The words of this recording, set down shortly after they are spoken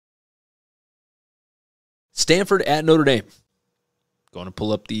Stanford at Notre Dame. Going to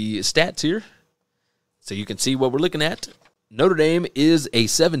pull up the stats here so you can see what we're looking at. Notre Dame is a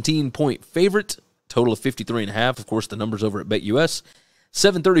 17-point favorite, total of 53.5. Of course, the number's over at BetUS.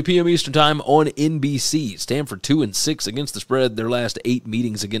 7:30 p.m. Eastern Time on NBC. Stanford 2-6 against the spread their last 8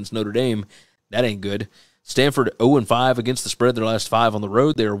 meetings against Notre Dame. That ain't good. Stanford 0-5 against the spread their last 5 on the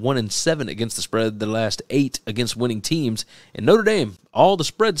road. They are 1-7 against the spread their last 8 against winning teams. And Notre Dame, all the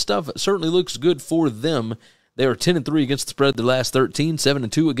spread stuff certainly looks good for them. They are 10-3 against the spread their last 13,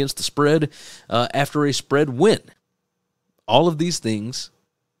 7-2 against the spread after a spread win. All of these things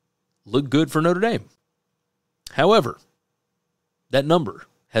look good for Notre Dame. However, that number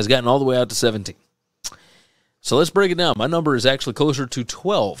has gotten all the way out to 17. So let's break it down. My number is actually closer to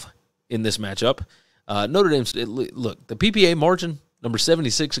 12 in this matchup. Notre Dame's, look, the PPA margin, number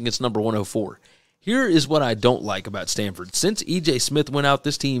 76 against number 104. Here is what I don't like about Stanford. Since E.J. Smith went out,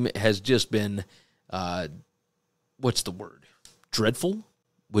 this team has just been, what's the word? Dreadful?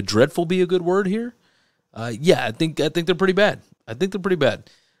 Would dreadful be a good word here? Yeah, I think they're pretty bad.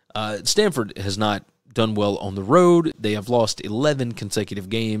 Stanford has not done well on the road. They have lost 11 consecutive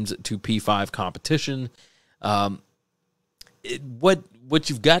games to P5 competition. What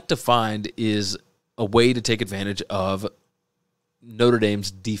you've got to find is a way to take advantage of Notre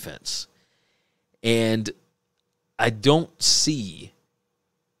Dame's defense. And I don't see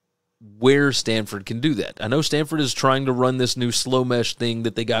where Stanford can do that. I know Stanford is trying to run this new slow mesh thing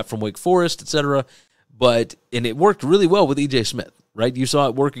that they got from Wake Forest, etc., and it worked really well with E.J. Smith, right? You saw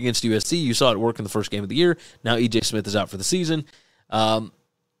it work against USC. You saw it work in the first game of the year. Now E.J. Smith is out for the season. I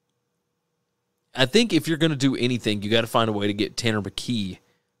think if you're going to do anything, you got to find a way to get Tanner McKee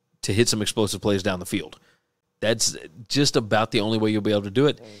to hit some explosive plays down the field. That's just about the only way you'll be able to do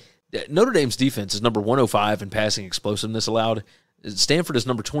it. Notre Dame's defense is number 105 in passing explosiveness allowed. Stanford is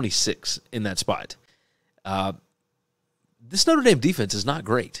number 26 in that spot. This Notre Dame defense is not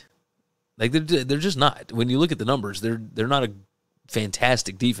great. Like they're just not. When you look at the numbers, they're not a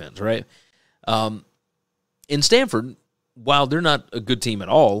fantastic defense, right? In Stanford, while they're not a good team at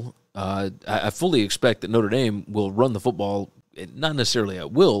all, I fully expect that Notre Dame will run the football, not necessarily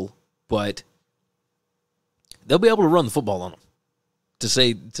at will, but they'll be able to run the football on them, to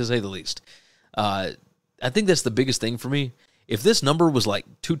say the least. I think that's the biggest thing for me. If this number was like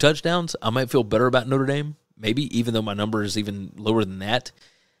 2 touchdowns, I might feel better about Notre Dame, maybe, even though my number is even lower than that.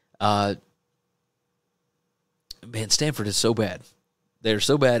 Man, Stanford is so bad. They're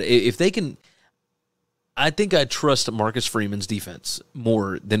so bad. If they can, I think I trust Marcus Freeman's defense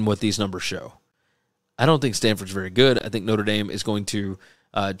more than what these numbers show. I don't think Stanford's very good. I think Notre Dame is going to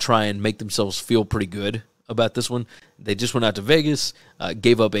try and make themselves feel pretty good about this one. They just went out to Vegas,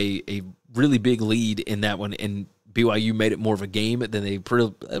 gave up a really big lead in that one, and BYU made it more of a game than they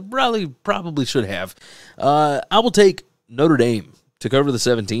probably should have. I will take Notre Dame to cover the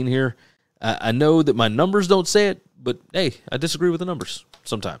 17 here. I know that my numbers don't say it, but hey, I disagree with the numbers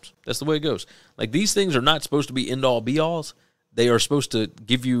sometimes. That's the way it goes. Like, these things are not supposed to be end-all, be-alls. They are supposed to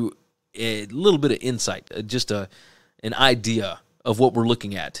give you a little bit of insight, just an idea of what we're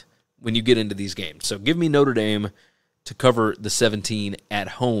looking at when you get into these games. So give me Notre Dame to cover the 17 at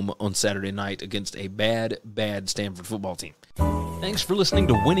home on Saturday night against a bad Stanford football team. Thanks for listening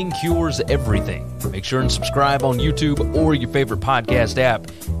to Winning Cures Everything. Make sure and subscribe on YouTube or your favorite podcast app,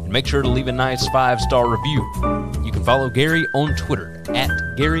 and make sure to leave a nice 5-star review. You can follow Gary on Twitter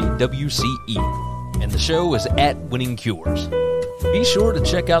 @GaryWCE, and the show is @Winning Cures. Be sure to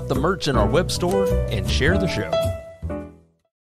check out the merch in our web store and share the show.